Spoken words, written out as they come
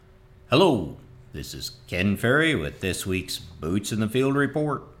Hello, this is Ken Ferry with this week's Boots in the Field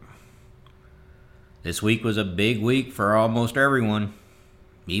report. This week was a big week for almost everyone,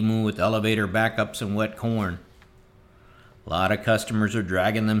 even with elevator backups and wet corn. A lot of customers are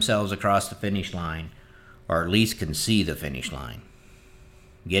dragging themselves across the finish line, or at least can see the finish line.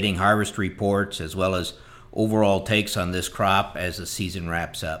 Getting harvest reports as well as overall takes on this crop as the season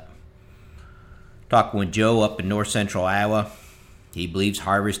wraps up. Talking with Joe up in north central Iowa. He believes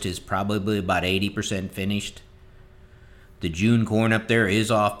harvest is probably about 80% finished. The June corn up there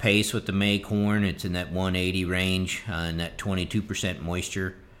is off pace with the May corn. It's in that 180 range and that 22%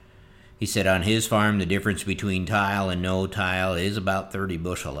 moisture. He said on his farm the difference between tile and no tile is about 30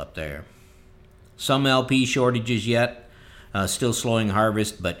 bushel up there. Some LP shortages yet, still slowing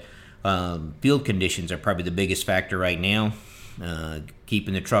harvest, but field conditions are probably the biggest factor right now.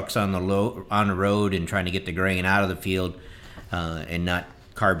 Keeping the trucks on the road and trying to get the grain out of the field and not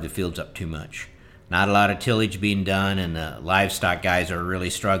carve the fields up too much. Not a lot of tillage being done, and the livestock guys are really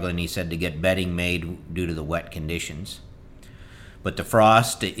struggling, he said, to get bedding made due to the wet conditions. But the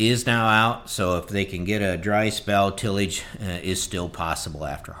frost is now out, so if they can get a dry spell, tillage is still possible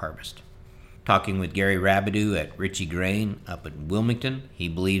after harvest. Talking with Gary Rabideau at Ritchie Grain up in Wilmington, he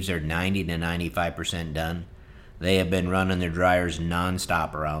believes they're 90 to 95% done. They have been running their dryers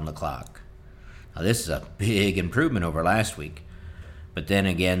nonstop around the clock. Now, this is a big improvement over last week, but then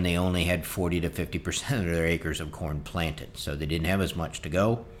again, they only had 40 to 50% of their acres of corn planted, so they didn't have as much to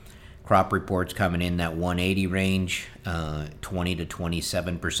go. Crop reports coming in that 180 range, 20 to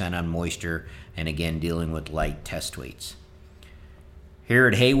 27% on moisture, and again, dealing with light test weights. Here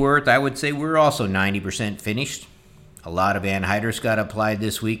at Hayworth, I would say we're also 90% finished. A lot of anhydrous got applied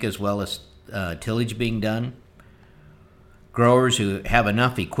this week, as well as tillage being done. Growers who have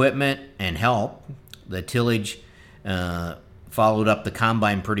enough equipment and help, the tillage followed up the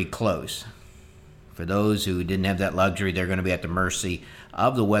combine pretty close. For those who didn't have that luxury, they're going to be at the mercy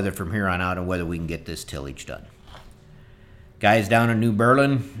of the weather from here on out and whether we can get this tillage done. Guys down in New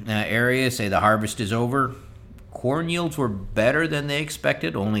Berlin area say the harvest is over. Corn yields were better than they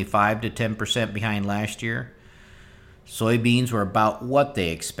expected, only 5 to 10% behind last year. Soybeans were about what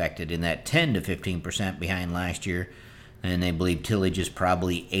they expected, in that 10 to 15% behind last year, and they believe tillage is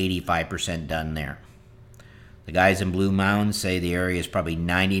probably 85% done there. The guys in Blue Mound say the area is probably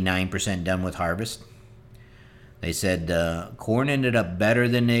 99% done with harvest. They said corn ended up better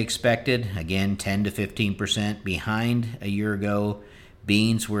than they expected, again 10 to 15% behind a year ago.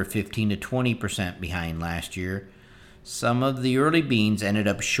 Beans were 15 to 20% behind last year. Some of the early beans ended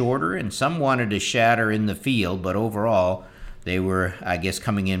up shorter, and some wanted to shatter in the field, but overall they were, I guess,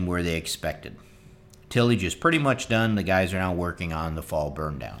 coming in where they expected. Tillage is pretty much done. The guys are now working on the fall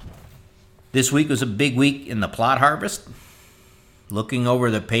burn down. This week was a big week in the plot harvest. Looking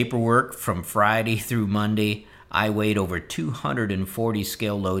over the paperwork from Friday through Monday, I weighed over 240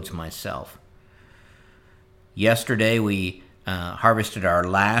 scale loads myself. Yesterday we harvested our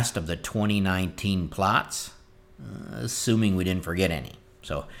last of the 2019 plots, assuming we didn't forget any.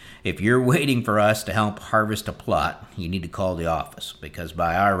 So if you're waiting for us to help harvest a plot, you need to call the office, because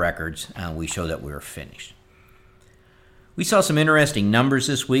by our records, we show that we're finished. We saw some interesting numbers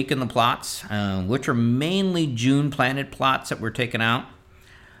this week in the plots, which are mainly June planted plots that were taken out.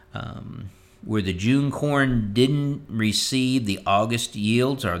 Where the June corn didn't receive the August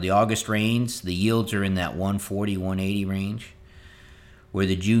yields or the August rains, the yields are in that 140, 180 range. Where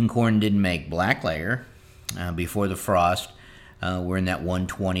the June corn didn't make black layer before the frost, we're in that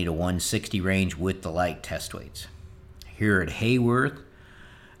 120 to 160 range with the light test weights. Here at Hayworth,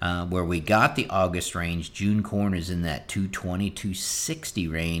 where we got the August range, June corn is in that 220, 260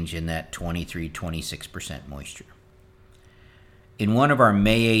 range in that 23, 26% moisture. In one of our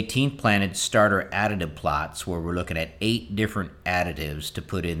May 18th planted starter additive plots, where we're looking at 8 different additives to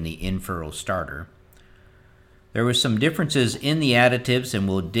put in the in-furrow starter, there were some differences in the additives, and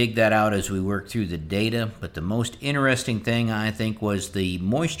we'll dig that out as we work through the data, but the most interesting thing, I think, was the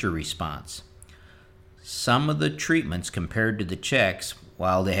moisture response. Some of the treatments compared to the checks,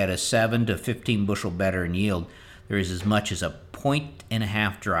 while they had a 7 to 15 bushel better in yield, there is as much as a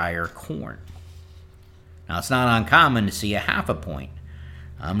 1.5 drier corn. Now, it's not uncommon to see a half a point.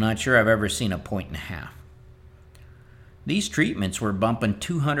 I'm not sure I've ever seen a 1.5. These treatments were bumping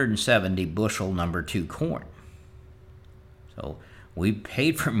 270 bushel number 2 corn. So we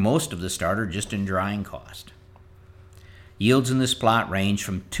paid for most of the starter just in drying cost. Yields in this plot range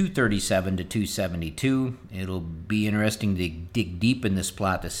from 237 to 272. It'll be interesting to dig deep in this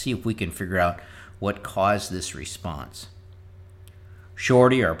plot to see if we can figure out what caused this response.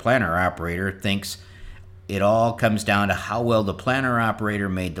 Shorty, our planter operator, thinks it all comes down to how well the planter operator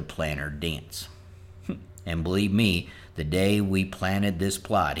made the planter dance. And believe me, the day we planted this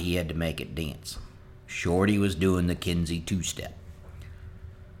plot, he had to make it dance. Shorty was doing the Kinsey two-step.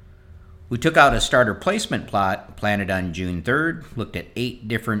 We took out a starter placement plot planted on June 3rd, looked at 8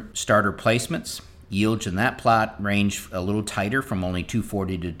 different starter placements. Yields in that plot ranged a little tighter from only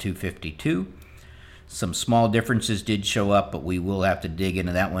 240 to 252. Some small differences did show up, but we will have to dig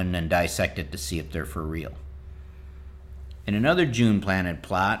into that one and dissect it to see if they're for real. In another June planted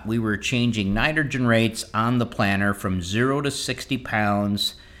plot, we were changing nitrogen rates on the planter from 0 to 60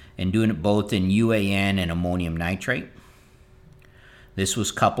 pounds and doing it both in UAN and ammonium nitrate. This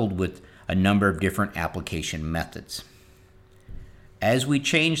was coupled with a number of different application methods. As we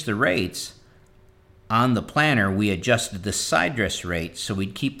changed the rates on the planter, we adjusted the side dress rate so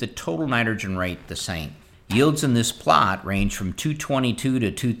we'd keep the total nitrogen rate the same. Yields in this plot range from 222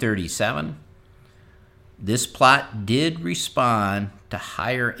 to 237. This plot did respond to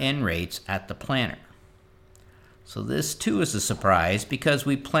higher N rates at the planter. So this too is a surprise because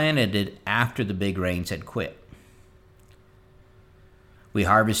we planted it after the big rains had quit. We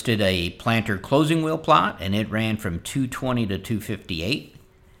harvested a planter closing wheel plot and it ran from 220 to 258.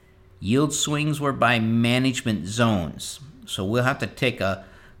 Yield swings were by management zones, so we'll have to take a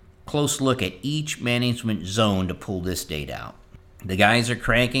close look at each management zone to pull this data out. The guys are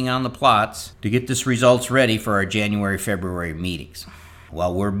cranking on the plots to get this results ready for our January-February meetings.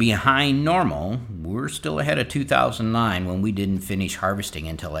 While we're behind normal, we're still ahead of 2009 when we didn't finish harvesting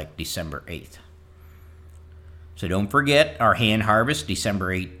until like December 8th. So don't forget our hand harvest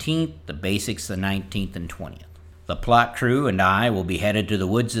December 18th, the basics the 19th and 20th. The plot crew and I will be headed to the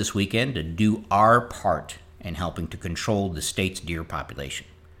woods this weekend to do our part in helping to control the state's deer population.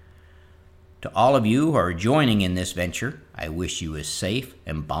 To all of you who are joining in this venture, I wish you a safe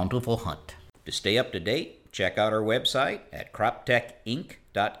and bountiful hunt. To stay up to date, check out our website at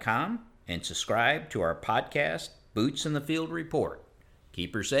croptechinc.com and subscribe to our podcast, Boots in the Field Report.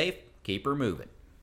 Keep her safe, keep her moving.